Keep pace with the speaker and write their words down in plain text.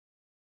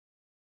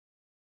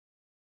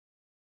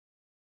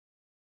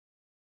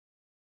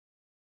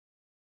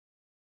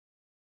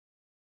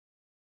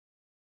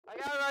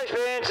Okay, race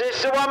fans, this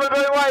is the one we've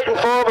been waiting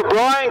for, the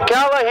Brian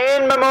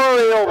Callaghan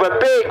Memorial, the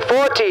big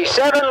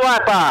 47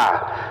 lapper.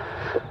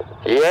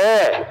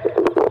 Yeah.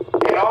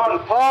 And on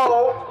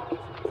pole,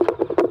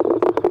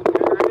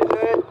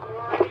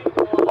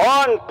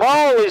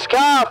 is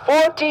car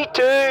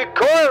 42,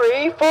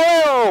 Corey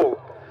Foyle.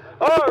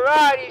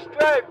 Alright, he's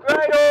drove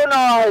great all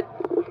night.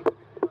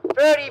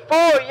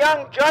 34,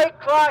 young Jake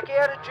Clark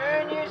out of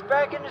juniors,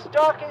 back in the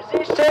stockers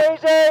this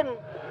season.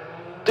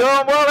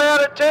 Doing well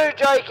out of 2,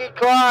 Jakey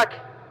Clark.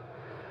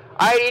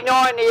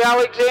 89, the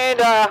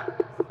Alexander.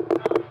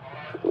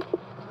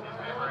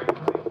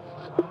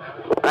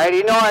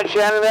 89,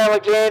 Shannon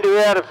Alexander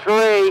out of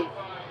 3.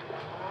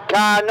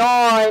 Car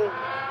 9,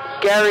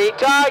 Gary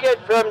Target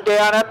from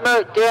down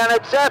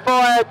at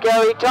Sapphire.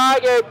 Gary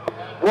Target,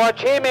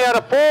 watch him out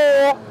of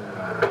 4.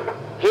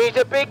 He's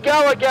a big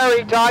goer,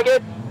 Gary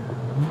Target.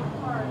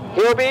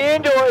 He'll be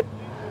into it.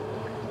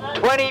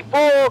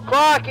 24,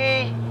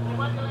 Clarkie.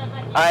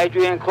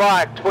 Adrian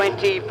Clark,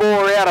 24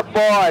 out of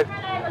 5.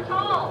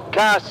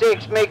 Car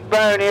 6, Mick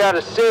Bone out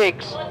of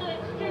 6.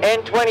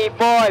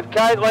 N25,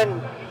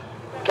 Caitlin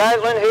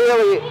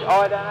Healy.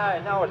 I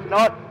don't know. No, it's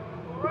not.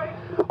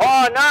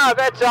 Oh no,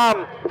 that's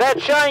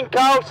Shane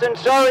Colson.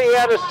 Sorry,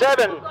 out of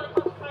 7.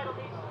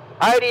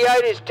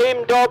 88 is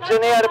Tim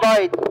Dobson out of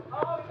 8. No,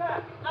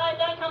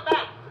 don't come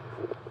back.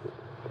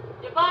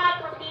 You're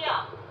barred from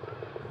here.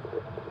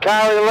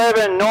 Car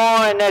 11,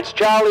 9, that's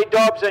Charlie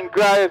Dobson,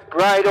 Grove,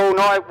 great all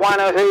night, 1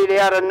 a heat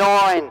out of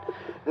 9.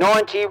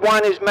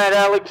 91 is Matt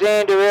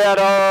Alexander out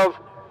of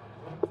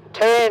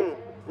 10.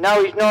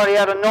 No, he's not,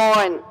 out of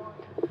 9.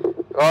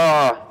 Oh,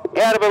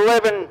 out of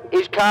 11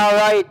 is car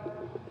 8,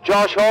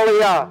 Josh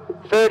Hollier,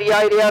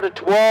 38 out of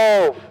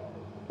 12.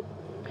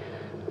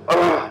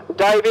 Oh,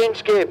 Dave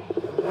Inskip,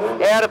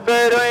 out of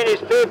 13 is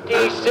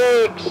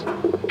 56.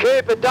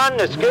 Cooper Dunn,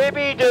 the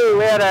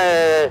Scooby-Doo, out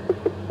of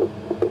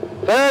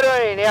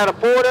 13, out of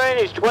 14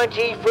 is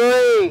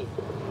 23.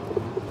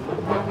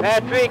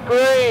 Patrick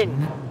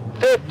Green,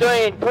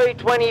 15,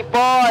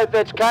 P25,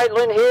 that's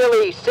Caitlin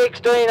Healy,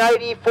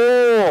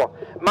 1684.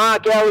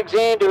 Mark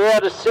Alexander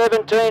out of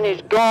 17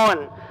 is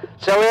gone.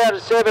 So out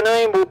of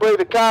 17 will be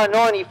the car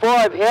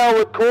 95,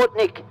 Howard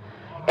Courtnick.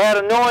 Out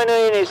of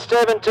 19 is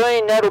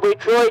 17, that'll be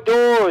Troy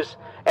Dawes.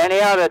 And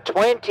out of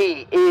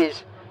 20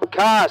 is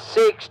car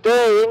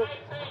 16.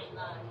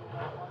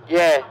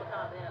 Yeah,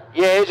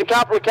 there's a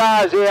couple of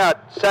cars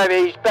out, so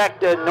he's back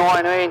to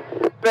 19.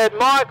 But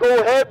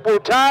Michael Hebb will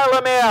tail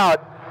them out.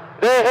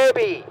 They're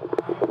heavy.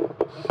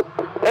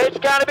 It's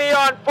going to be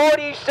on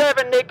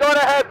 47. They've got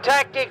to have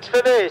tactics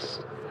for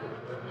this.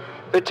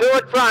 The 2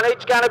 at front,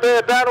 it's going to be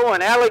a battle,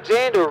 and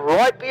Alexander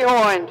right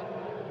behind.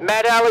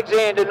 Matt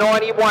Alexander,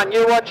 91.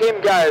 You watch him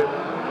go.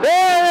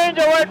 They're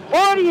into it,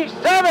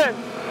 47.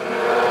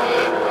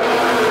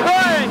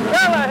 Brian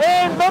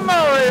Callaghan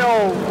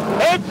Memorial.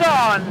 It's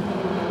on.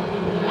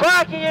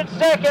 Clarkie in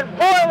second,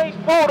 Foyley's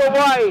pulled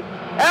away.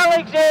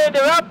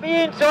 Alexander up the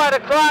inside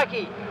of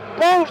Clarkie.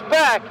 Pulls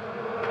back.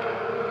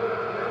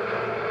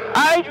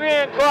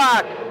 Adrian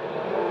Clark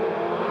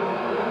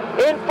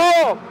in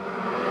 4th.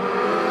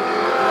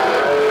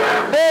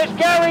 There's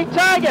Gary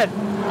Taggart.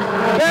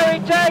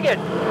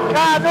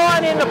 Car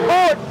 9 in the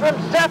 4th from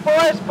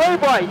Sapphire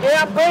Speedway,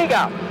 down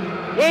Bega.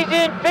 He's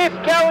in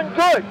 5th, going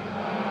good.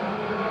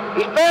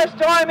 His first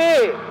time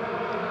here.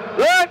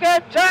 Look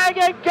at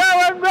Taggart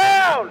going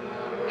round.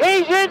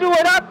 He's into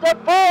it up to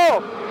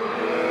 4th.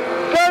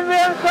 Going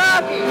round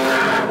Clarkie.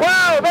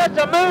 Wow, that's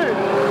a move.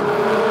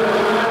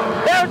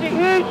 That was a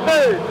huge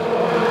move.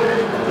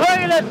 Look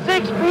at the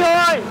 6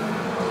 behind.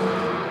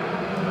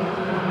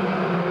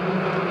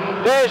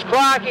 There's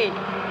Clarkie.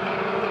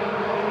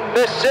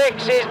 The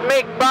 6 is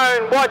Mick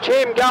Bone. Watch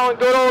him going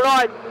good all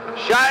night.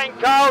 Shane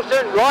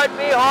Colson right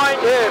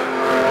behind him.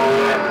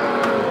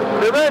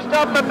 The rest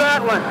of them are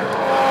battling.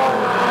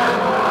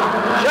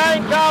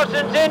 Shane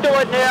Colson's into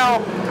it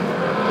now.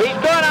 He's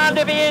gone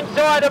under the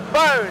inside of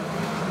Bone.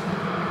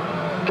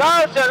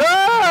 Colson,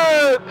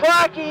 oh,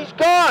 Clarkie's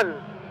gone.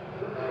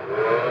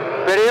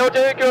 But he'll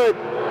do good.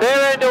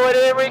 They're into it,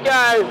 here we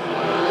go.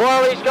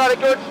 Well, he's got a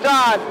good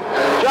start.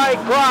 Jake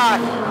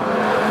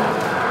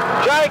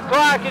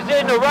Clark is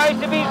in the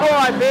race of his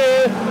life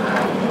here.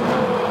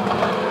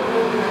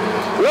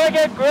 Look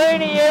at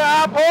Greenie here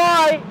up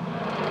high.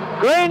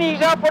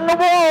 Greenie's up on the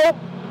wall.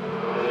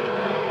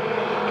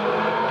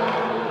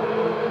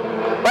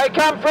 They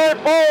come through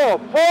 4.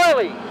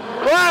 Foyley,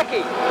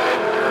 Clarkie,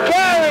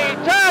 Gary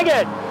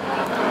Taggart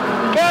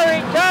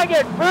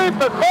through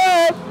for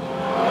 4th.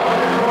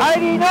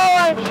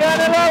 89,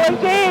 Shannon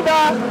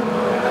Alexander.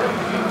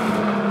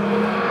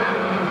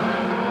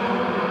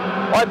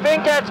 I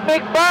think that's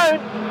Mick Bone.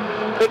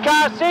 The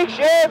car 6,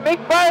 yeah, Mick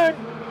Bone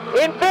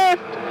in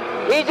 5th.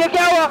 He's a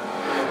goer.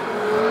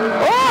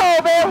 Oh,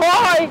 they're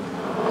high.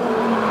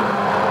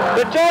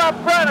 The 2 up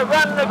front are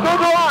running a good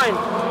line.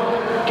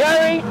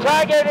 Gary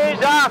Taggart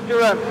is after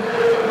him.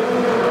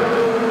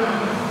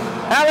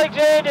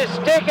 Alexander's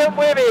sticking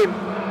with him.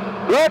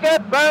 Look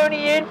at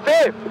Boney in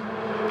 5th.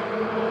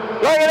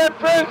 Look at them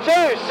through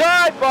too,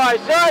 side by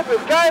side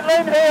with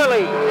Caitlin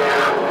Hurley.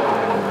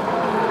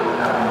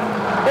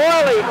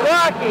 Boyle,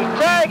 Clarkey,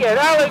 Taggart,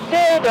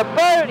 Alexander,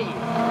 Bodie,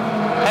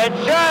 and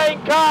Shane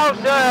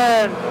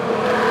Carlson.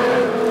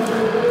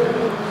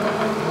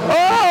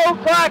 Oh,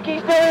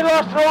 Clarkey's nearly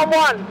lost her on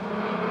one.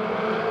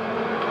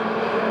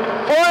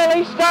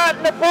 Boyle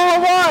starting to pull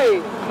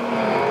away.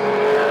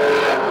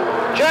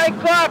 Jay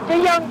Clark, the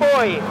young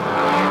boy.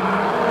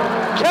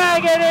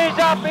 Taggart is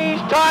up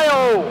his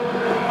tail.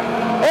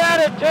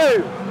 Out of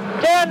two.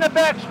 Down the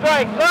back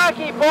straight.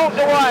 Clarkey pulls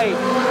away.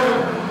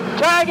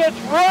 Taggart's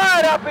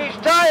right up his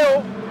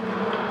tail.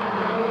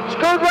 It's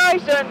good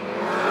racing.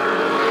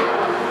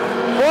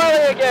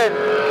 Boyle again.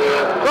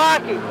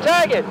 Clarkey,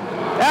 Taggart,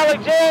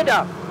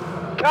 Alexander,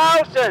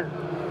 Carlson.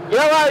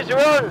 Yellows are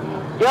on.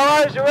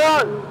 Yellows are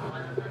on.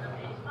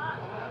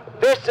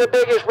 This is the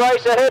biggest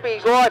race of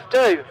Heppy's life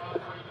too.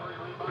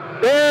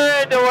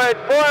 They're into it.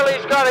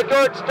 Boyley's got a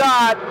good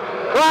start.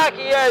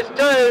 Clarkey has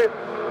two.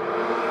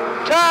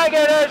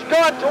 Taggart has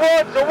gone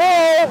towards the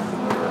wall.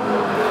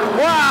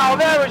 Wow,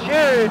 that was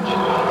huge.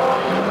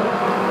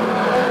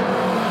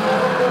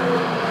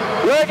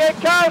 Look at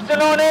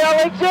Carlson on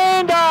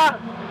Alexander.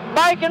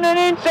 Making an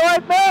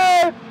inside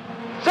move.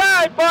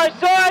 Side by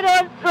side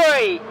on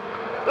three.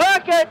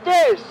 Look at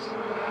this.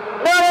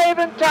 Not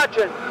even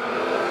touching.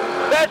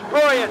 That's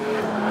brilliant.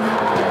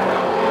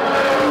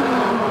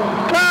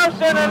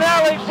 Carlson and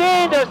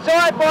Alexander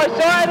side by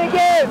side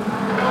again.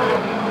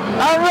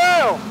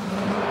 Unreal.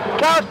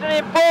 Carlson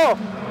in fourth.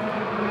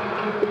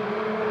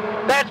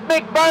 That's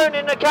Mick Bone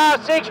in the car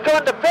 6,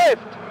 gone to 5th.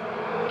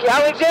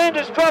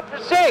 Alexander's dropped to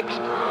 6th.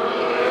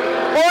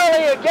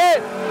 Boyle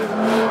again.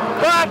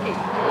 Clarkey.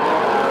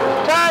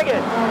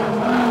 Taggart.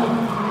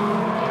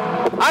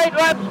 8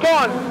 laps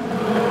gone.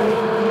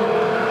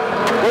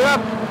 We're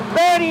up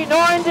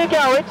 39 to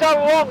go. It's a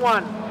long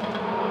one.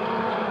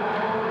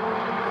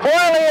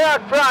 Boyle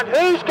out front.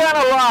 Who's going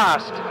to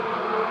last?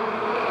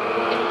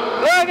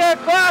 Look at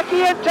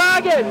Clarkey and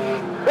Taggart.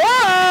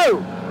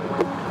 Whoa!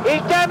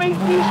 He's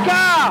damaged his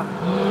car.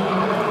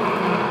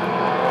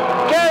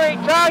 Gary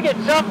Taggart,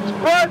 something's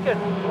broken.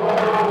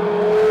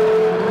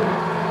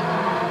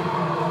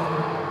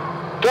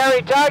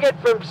 Gary Taggart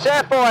from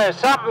Sapphire,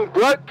 something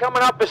broke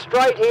coming up a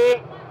straight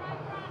here.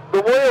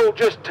 The wheel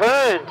just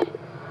turned.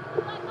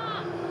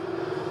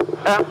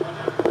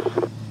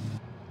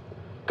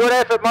 Good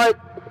effort, mate.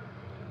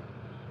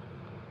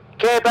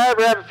 Camp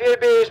over, have a few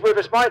beers with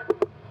us, mate.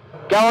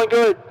 Going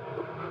good.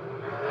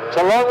 It's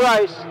a long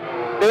race.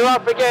 They're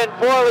off again.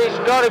 Boyley's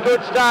got a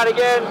good start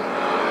again.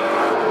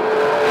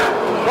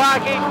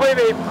 Clarkey's with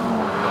him.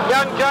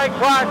 Young Jay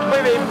Clark's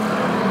with him.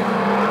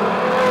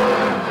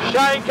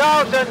 Shane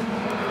Carlson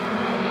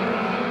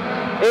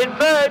in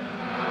third.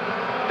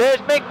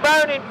 There's Mick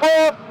Bone in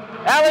fourth.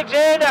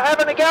 Alexander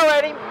having a go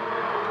at him.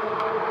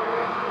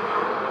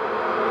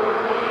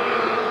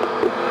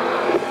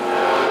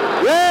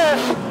 Yeah.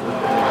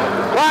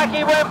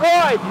 Clarkey went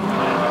wide.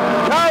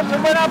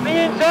 Carlson went up the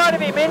inside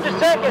of him into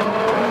second.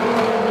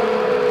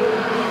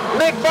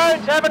 Mick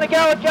Bone's having a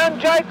go at young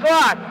Jay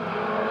Clark.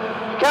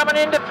 Coming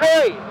into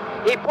 3.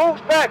 He pulls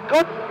back.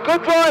 Good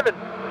driving.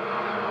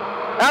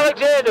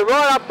 Alexander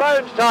right up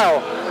Bone's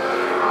tail.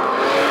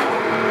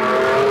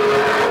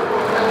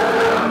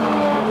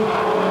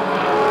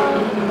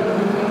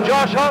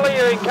 Josh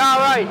Hollier in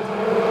car 8.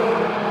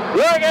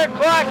 Look at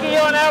Clarkey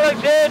on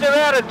Alexander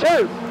out of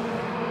 2.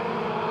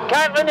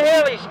 Caitlin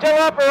Hurley still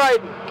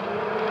operating.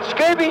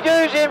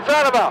 Scooby-Doo's in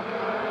front of her.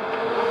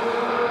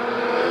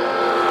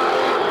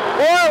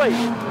 Boyle,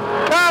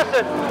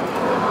 Carson,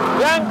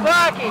 young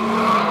Clarkey.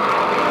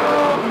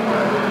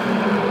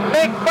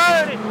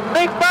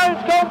 Mick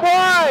Bone's gone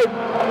wide.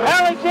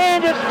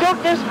 Alexander took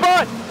the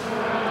spot.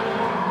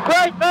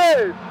 Great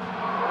move.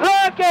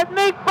 Look at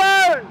Mick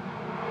Bone.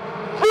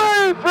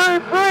 Flew through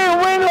a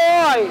win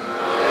line.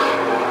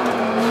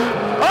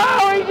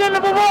 Oh, he's into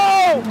the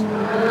wall.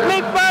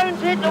 Mick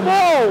Bone's hit the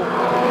wall.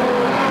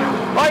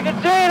 I can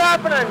see it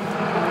happening.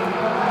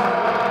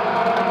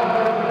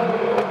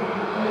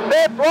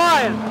 They're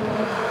flying.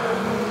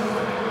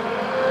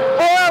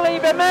 Boyle,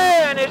 the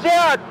man, is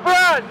out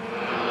front.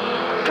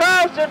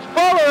 Carlson's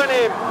following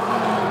him.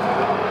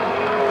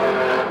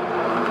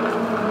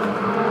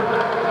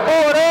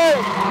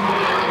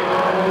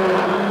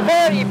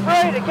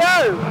 33 to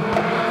go.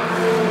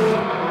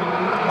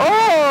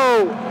 Oh!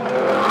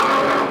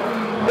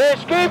 There's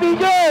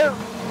Scooby-Doo.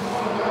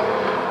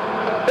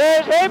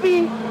 There's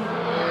Heavy.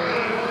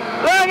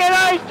 Look at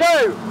those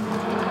two.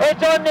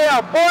 It's on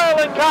now. Boyle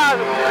and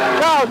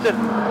Carlson.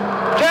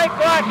 Jake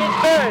Clark in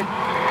third.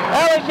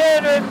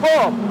 Alexander in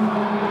fourth.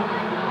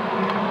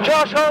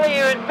 Josh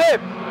Hollier in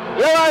fifth.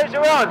 Yellows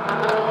are on.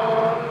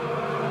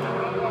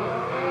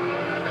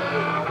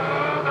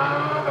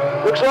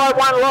 Looks like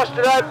one lost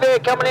it over there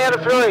coming out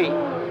of 3.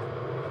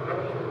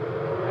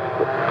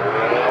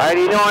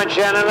 89,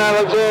 Shannon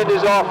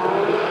Alexander's off.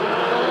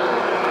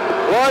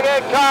 Look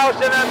at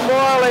Carlson and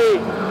Boyle.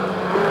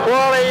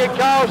 Boyle and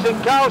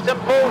Carlson. Carlson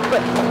pulls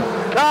back.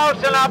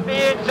 Carlson up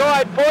the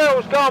inside.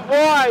 Boyle's gone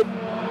wide.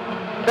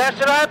 That's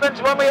what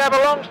happens when we have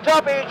a long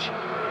stoppage.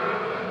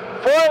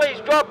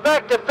 Foyley's dropped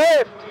back to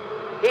 5th.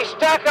 He's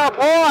stuck up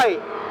high.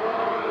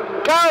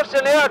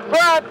 Carlson out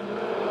front,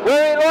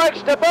 where he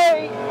likes to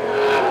be.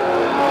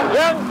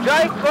 Young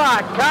Jake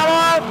Clark,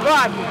 Callaghan,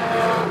 Clarkie.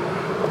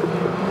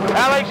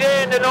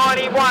 Alexander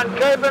 91,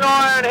 keep an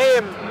eye on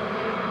him.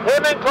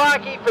 Him and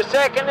Clarkie for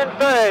 2nd and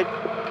 3rd.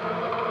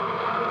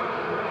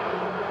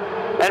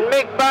 And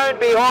Mick Bone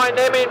behind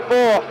them in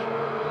 4th.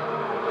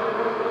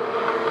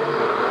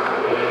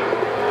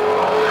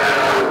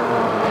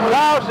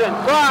 Carlson,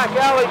 Clark,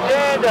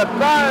 Alexander,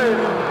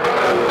 Bone.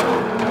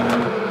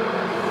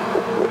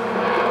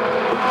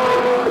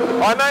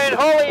 I mean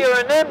Hollier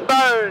and then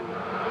Bone.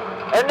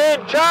 And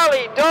then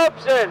Charlie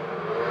Dobson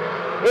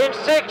in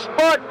 6th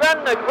spot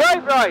running the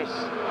great race.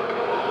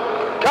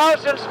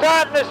 Carlson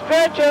starting to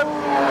stretch him.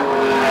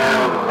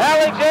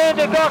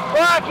 Alexander got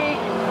Clarkie.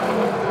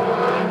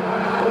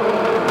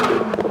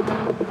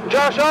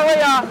 Josh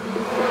Hollier,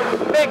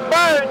 Mick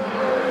Bone,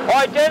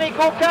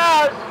 identical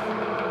cars.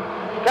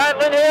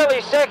 Caitlin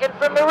Hurley 2nd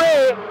from the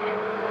rear.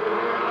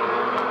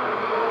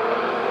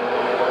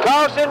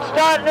 Carlson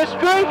starting to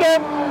streak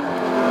him.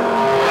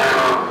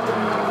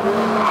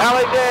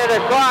 Alexander,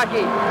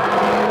 Clarkie,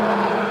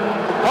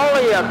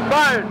 Hollier,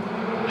 Bone,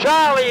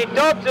 Charlie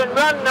Dobson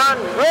running an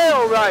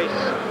unreal race.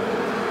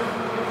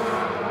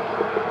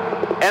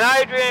 And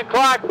Adrian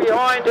Clark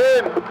behind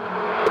him.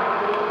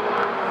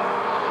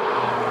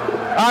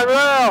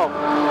 Unreal.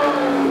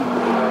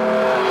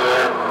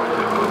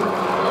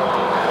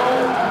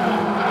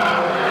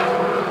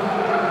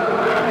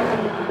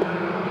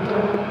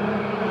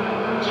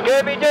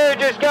 Scooby-Doo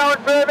just going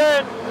through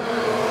in.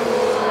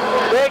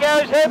 There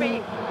goes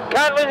Heavy.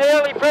 Caitlin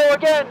Hurley through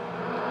again.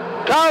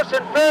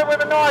 Carlson through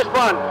with a nice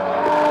one.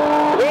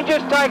 He's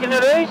just taking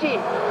it easy.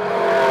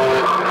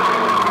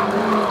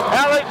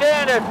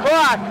 Alexander,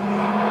 Clark,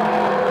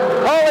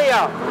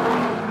 Hollier,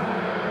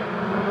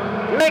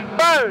 Mick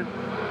Bone,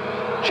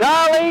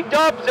 Charlie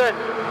Dobson.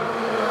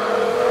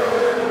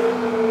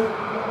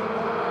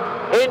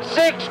 In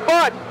 6th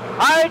spot,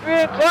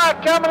 Adrian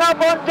Clark coming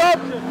up on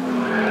Dobson.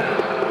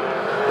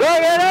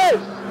 Look at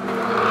this.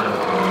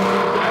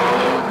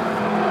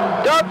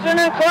 Dobson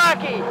and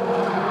Clarkie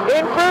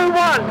in through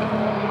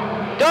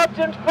 1.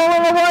 Dobson's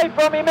pulling away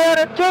from him out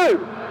of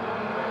 2.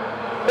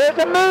 There's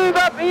a move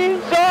up the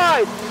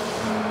inside.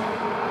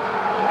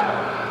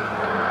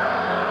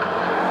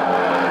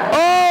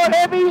 Oh,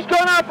 Heavy's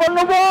gone up on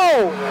the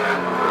wall.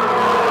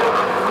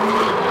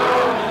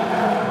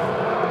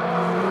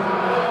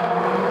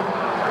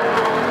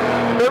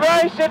 The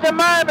race at the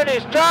moment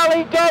is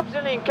Charlie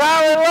Dobson in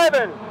car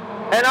 11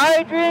 and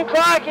Adrian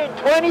Clark in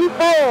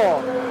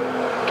 24.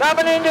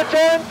 Coming into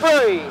turn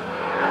 3.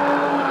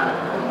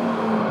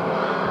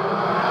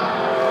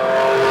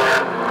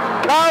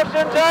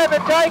 Carlson's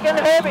overtaken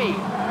Heavy.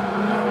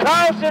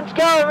 Carlson's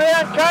going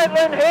around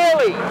Caitlin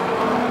Hurley.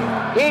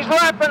 He's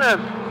lapping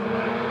him.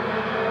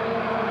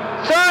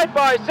 Side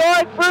by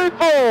side through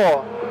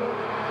 4.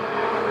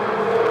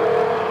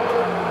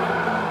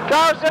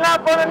 Carlson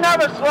up on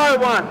another slow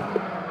one.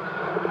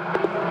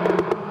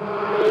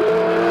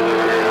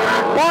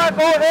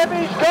 Michael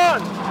Heavy's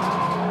gone.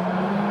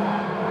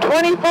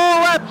 24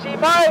 laps he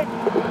made.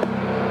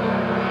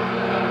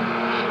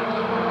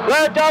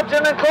 There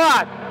Dobson and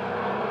Clark.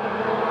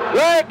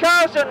 There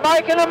Carlson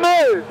making a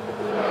move.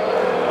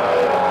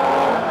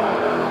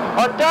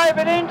 On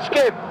David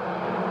Inskip.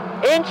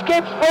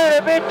 Inskip's been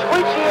a bit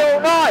twitchy all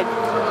night.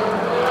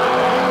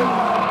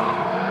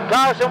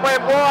 Carlson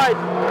went wide.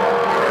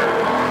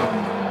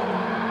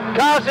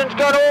 Carlson's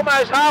got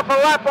almost half a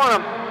lap on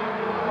him.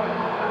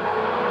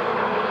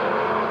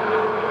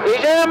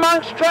 He's in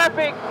amongst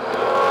traffic.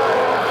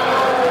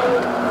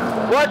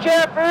 Watch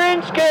out for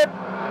Inskip.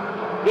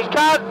 His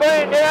car's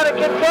been out of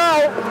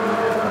control.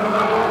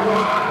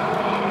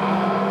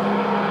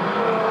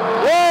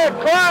 There,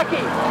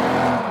 Clarkie.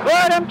 Look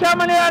at him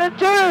coming out of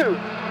 2.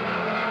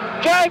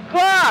 Jake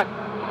Clark.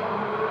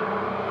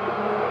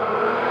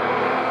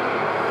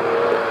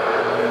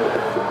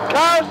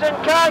 Carlson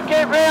can't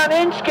get round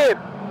Inskip.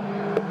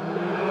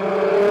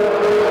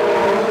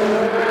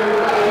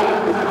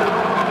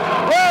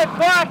 There,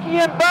 Clarkie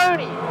and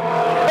Boney.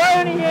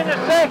 Boney in the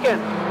 2nd.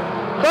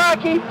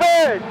 Clarkie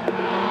 3rd.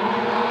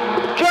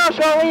 Josh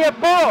Hollier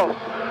 4th.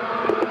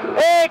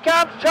 Here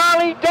comes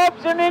Charlie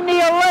Dobson in the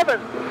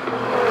 11th.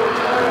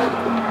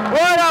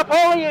 Right up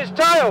Hollier's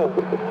tail.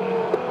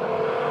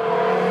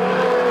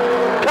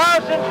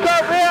 Carlson's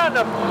got round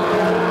him.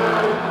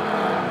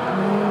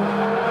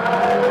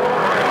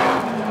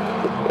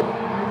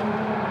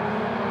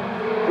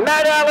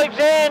 Matt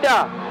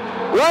Alexander.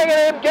 Look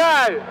at him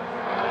go.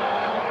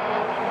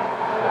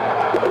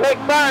 Mick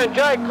Bone,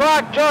 Jake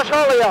Clark, Josh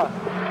Hollier.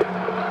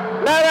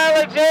 Matt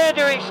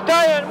Alexander, he's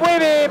staying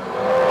with him.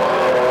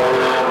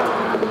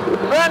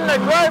 Running a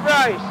great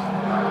race.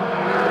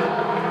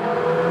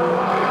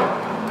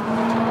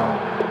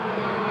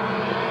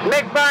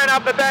 Mick Bone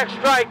up the back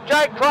straight.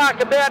 Jake Clark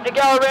about to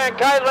go around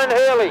Caitlin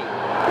Hurley.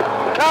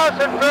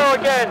 Carlson through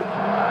again.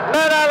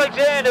 Matt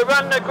Alexander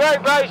running a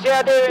great race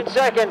out there in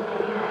 2nd.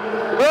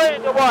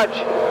 Brilliant to watch.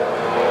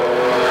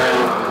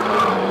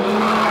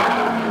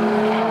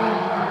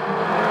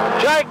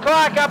 Jake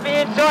Clark up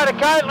the inside of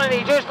Caitlin,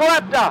 he just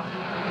left her.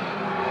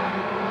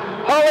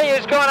 Holly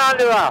has gone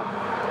under her.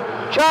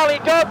 Charlie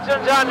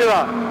Dobson's under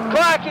her.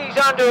 Clarkie's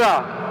under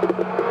her.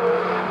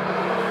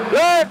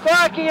 Yeah,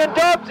 Clarkie and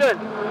Dobson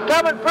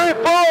coming through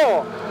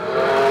 4.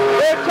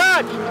 They're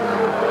touched.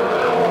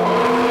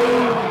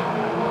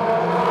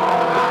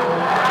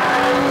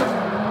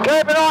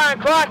 Keep an eye on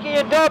Clarkie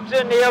and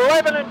Dobson, the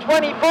 11 and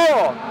 24,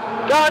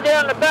 going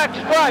down the back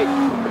straight.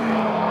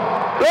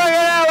 Look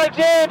at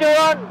Alexander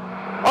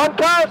on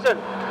Carlson.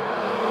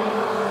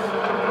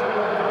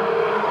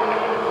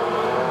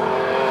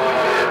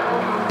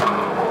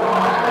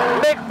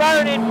 Mick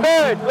Bone in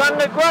 3rd,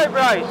 running a great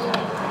race.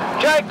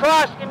 Jake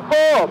Clark in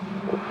 4th.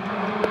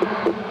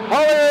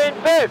 Hollier in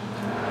 5th.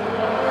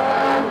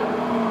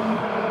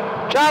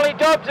 Charlie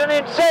Dobson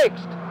in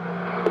 6th.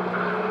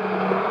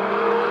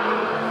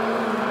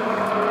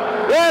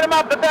 Right him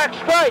up the back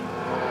straight.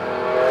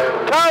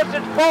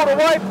 Carlson's pulled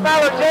away from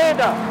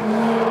Alexander.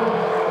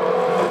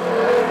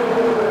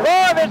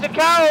 Oh, there's a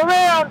car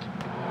around.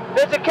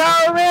 There's a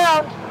car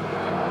around.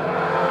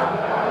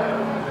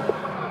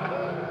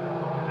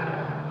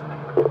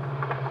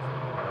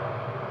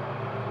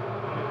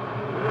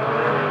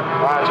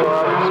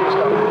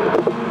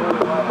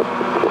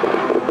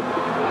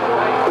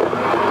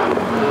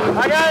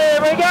 Okay,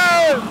 here we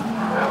go.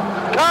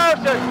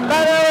 Carlson,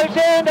 Matt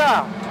Alexander.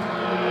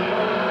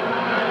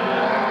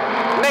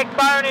 Mick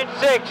Bone in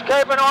 6,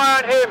 keep an eye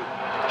on him.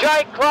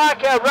 Jake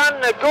Clark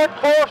running a good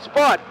 4th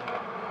spot.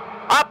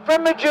 Up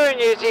from the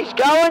juniors, he's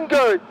going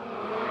good.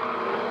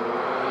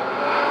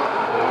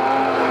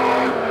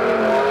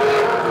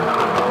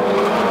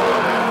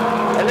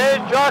 And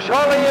there's Josh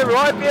Hollier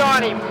right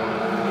behind him.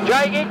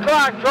 Jakey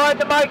Clark tried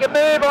to make a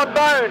move on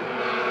Bone.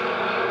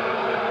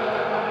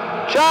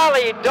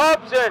 Charlie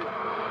Dobson,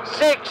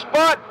 6th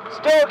spot,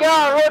 still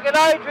going. Look at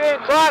Adrian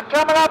Clark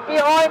coming up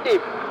behind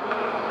him.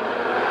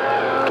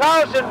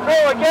 Carlson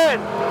through again.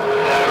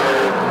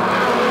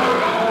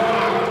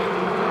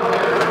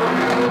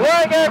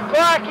 Look at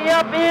Clarkie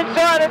up the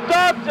inside of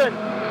Dobson.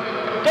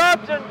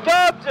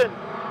 Dobson.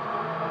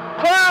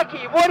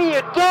 Clarkie, what are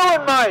you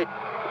doing, mate?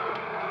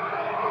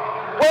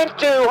 Went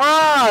too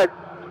hard.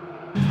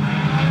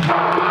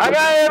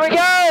 Okay, here we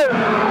go.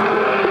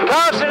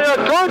 Carlson in a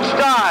good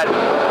start.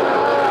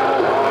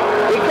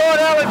 He caught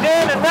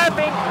Alexander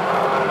napping.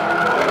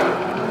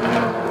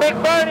 Mick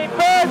Bone in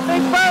 1st,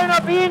 Mick Bone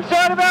up the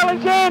inside of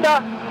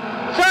Alexander.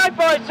 Side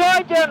by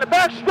side down the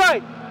back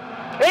straight.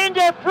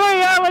 Into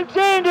 3,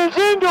 Alexander's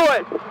into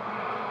it.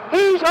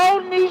 He's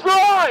holding his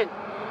line.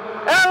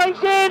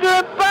 Alexander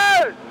and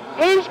Bone.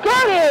 He's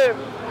got him.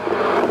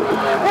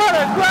 What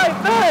a great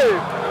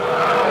move.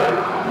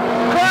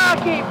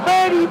 Clarkie,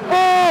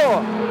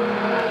 34.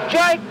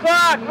 Jake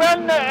Clark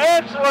running an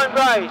excellent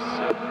race.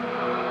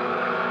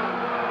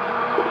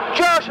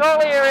 Josh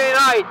Hollier in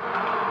 8.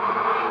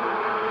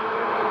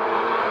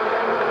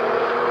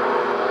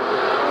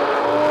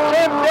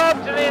 Tim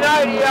Dobson in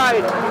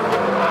 88.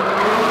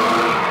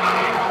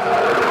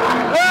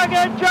 Look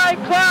at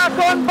Jake Clark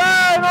on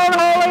Bone, on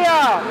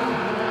Hollier.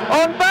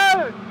 On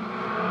Bone.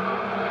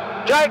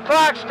 Jake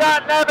Clark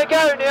starting to have a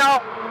go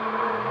now.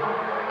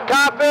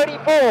 Car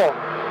 34.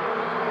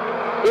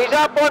 He's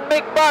up on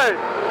Mick Bone.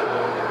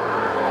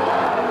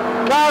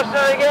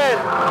 Carlson again.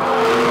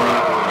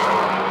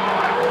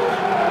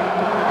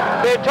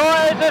 Their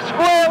tyres are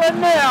squealing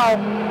now.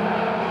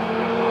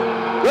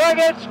 Look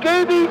at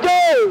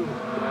Scooby-Doo.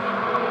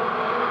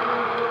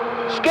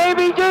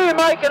 Scooby-Doo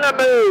making a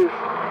move.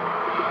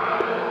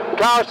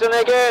 Carlson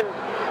again.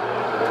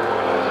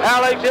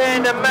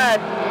 Alexander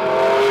Matt.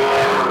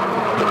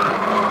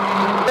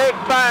 Mick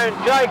Bone,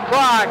 Jake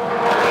Clark.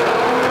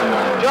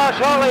 Josh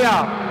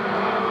Hollier.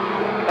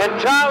 And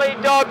Charlie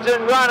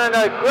Dobson running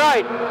a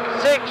great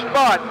 6th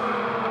spot.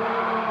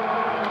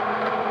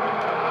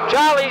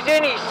 Charlie's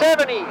in his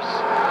 70s.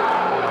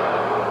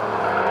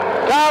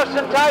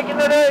 Carlson taking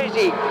it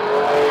easy.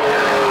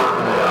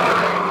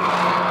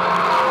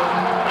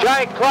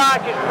 Jake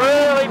Clark is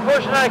really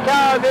pushing that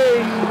car of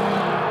his.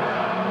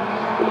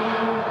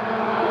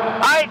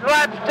 8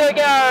 laps to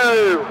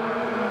go.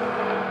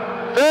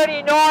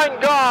 39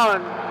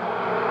 gone.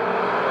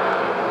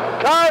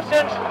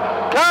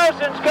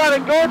 Carlson's got a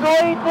good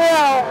lead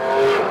now.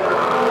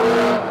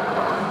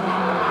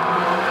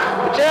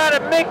 It's out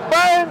of Mick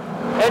Bone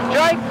and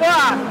Jake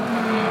Clark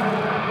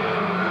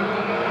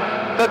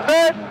for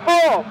 3rd and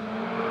 4th.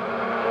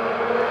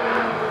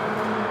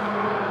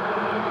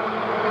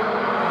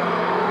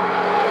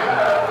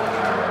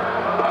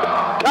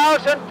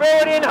 Carlson threw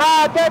it in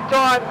hard that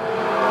time.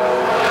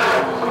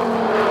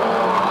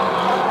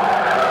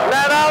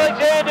 Matt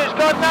Alexander's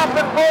got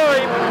nothing for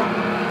him.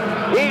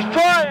 He's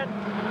trying.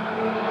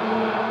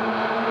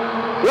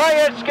 Look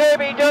at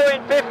Scooby-Doo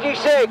in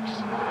 56,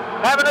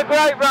 having a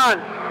great run.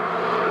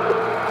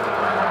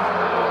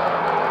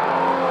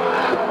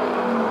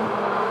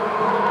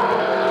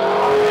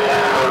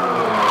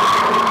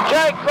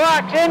 Jake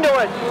Clark's into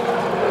it.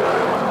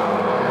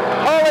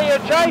 Hollier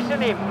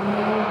chasing him.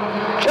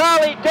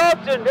 Charlie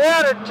Dobson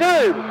out of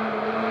 2.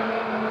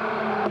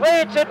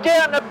 Plants it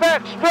down the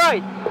back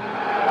straight.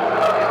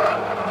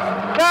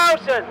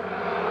 Carlson.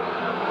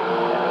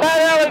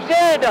 Matt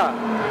Alexander.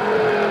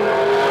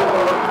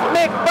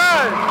 Mick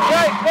Bone.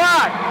 Jake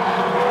Clark.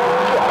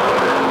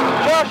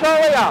 Josh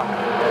Hollier.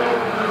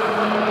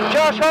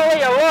 Josh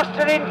Hollier lost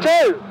it in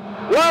 2.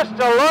 Lost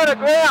a lot of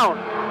ground.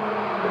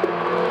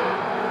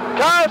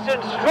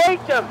 Carlson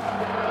streaked him.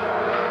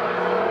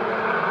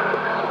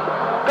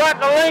 Got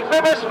the length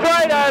of a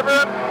straight over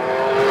him.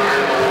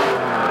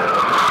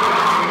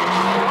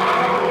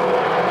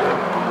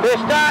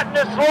 They're starting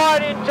to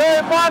slide in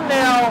turn 1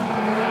 now.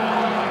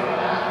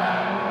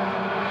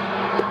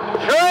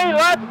 3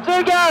 laps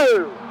to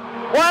go.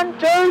 1,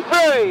 2,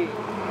 3.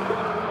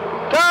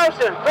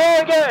 Carlson,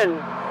 4 again.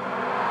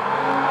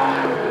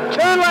 2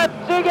 laps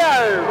to go.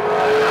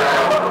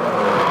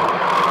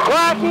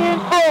 Clarkie in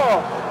 4.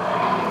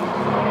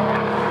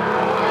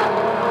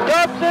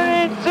 Dobson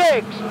in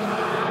 6th.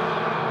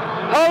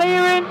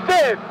 Hollier in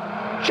 5th.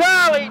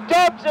 Charlie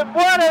Dobson,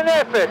 what an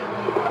effort.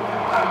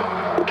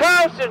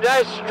 Carlson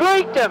has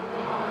streaked him.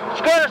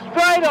 He's got a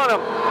straight on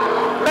him.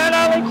 Matt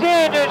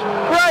Alexander's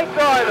great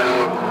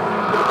driving.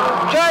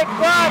 Jake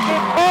Clark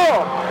in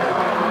 4th.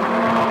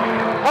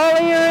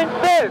 Hollier in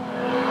 5th.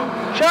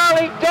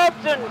 Charlie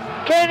Dobson,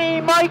 can he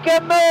make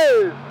a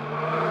move?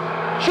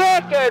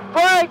 Checkered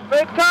break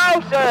for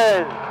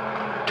Carlson.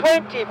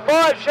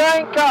 25,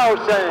 Shane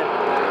Carlson.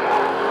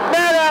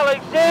 Matt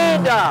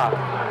Alexander.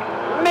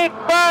 Mick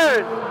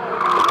Bone.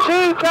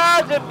 2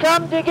 cars have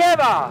come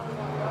together.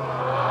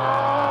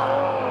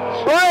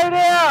 Slow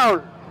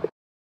down.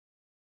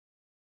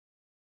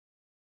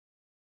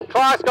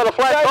 Clark's got a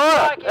flat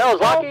tyre. That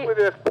was lucky. With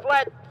a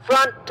flat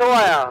front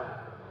tyre.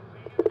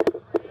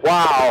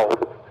 Wow.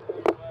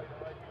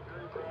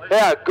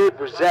 How good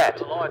was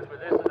that?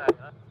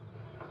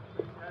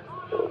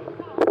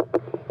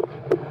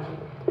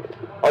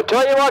 I'll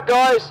tell you what,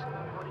 guys,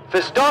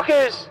 for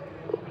stockers,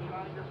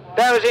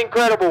 that was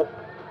incredible.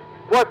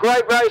 What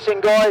great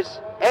racing, guys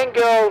and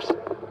girls.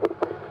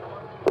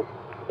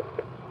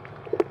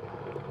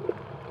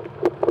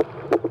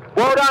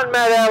 Well done,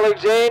 Matt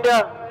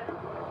Alexander.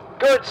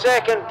 Good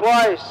 2nd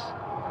place.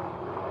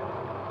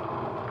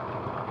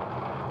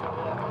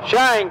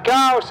 Shane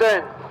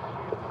Carlson.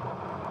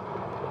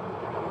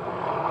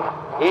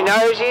 He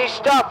knows his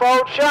stuff,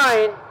 old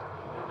Shane.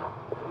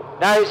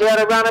 Knows how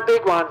to run a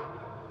big one.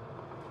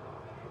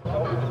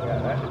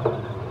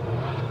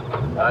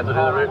 To do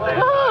the rip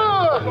there.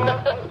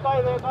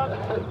 Stay there, bud.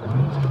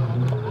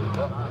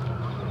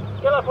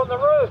 Get up on the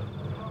roof.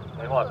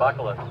 He might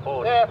buckle it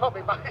forward. Yeah,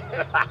 probably.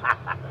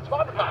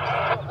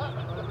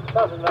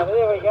 Doesn't matter.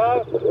 There we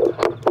go.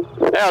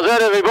 How's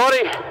that,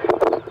 everybody?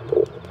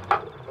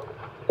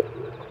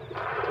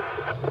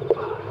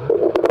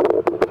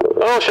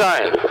 Well,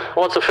 Shane,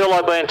 what's it feel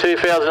like being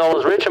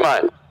 $2,000 richer,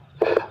 mate?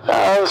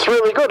 It's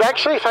really good,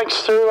 actually,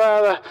 thanks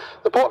to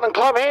the Portland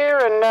Club here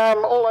and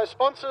all those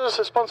sponsors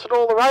who sponsored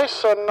all the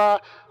race, and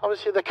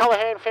obviously the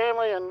Callaghan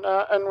family and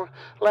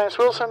Lance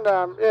Wilson.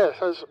 Yeah,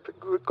 it was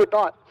a good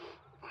night.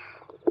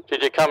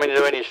 Did you come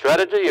into any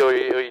strategy, or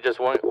you just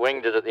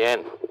winged it at the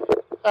end?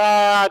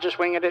 I just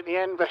wing it at the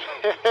end, but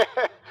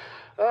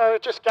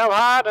just go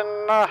hard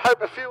and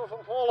hope a few of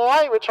them fall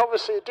away, which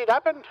obviously it did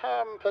happen.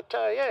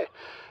 Yeah,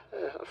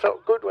 it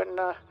felt good when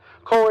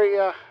Corey.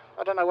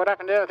 I don't know what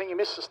happened there. I think he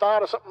missed the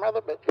start or something or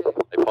other, but yeah.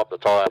 He popped the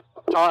tyre.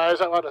 Tyre, is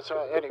that what it's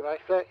anyway?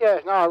 But yeah,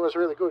 no, it was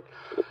really good.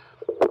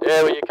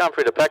 Yeah, well, you come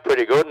through the pack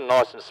pretty good and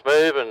nice and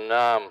smooth, and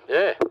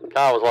yeah, the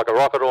car was like a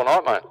rocket all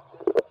night, mate.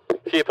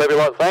 A few people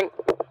like to thank.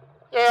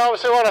 Yeah,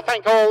 obviously I want to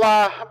thank all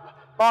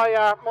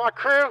my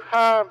crew,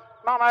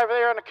 Mum over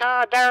there in the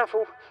car, Darren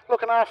for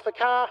looking after the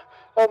car,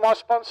 all my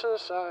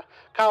sponsors,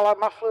 Carlo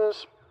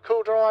Mufflers,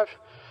 Cool Drive,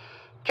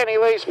 Kenny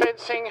Lee's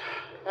Fencing,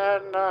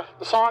 and the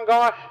sign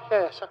guy.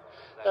 Yeah, so,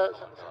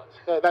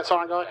 yeah, that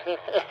sign guy. Yeah.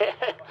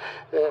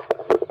 Yeah.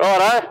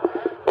 Righto.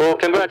 Well,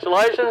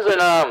 congratulations,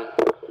 and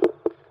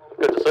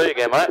good to see you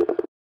again, mate.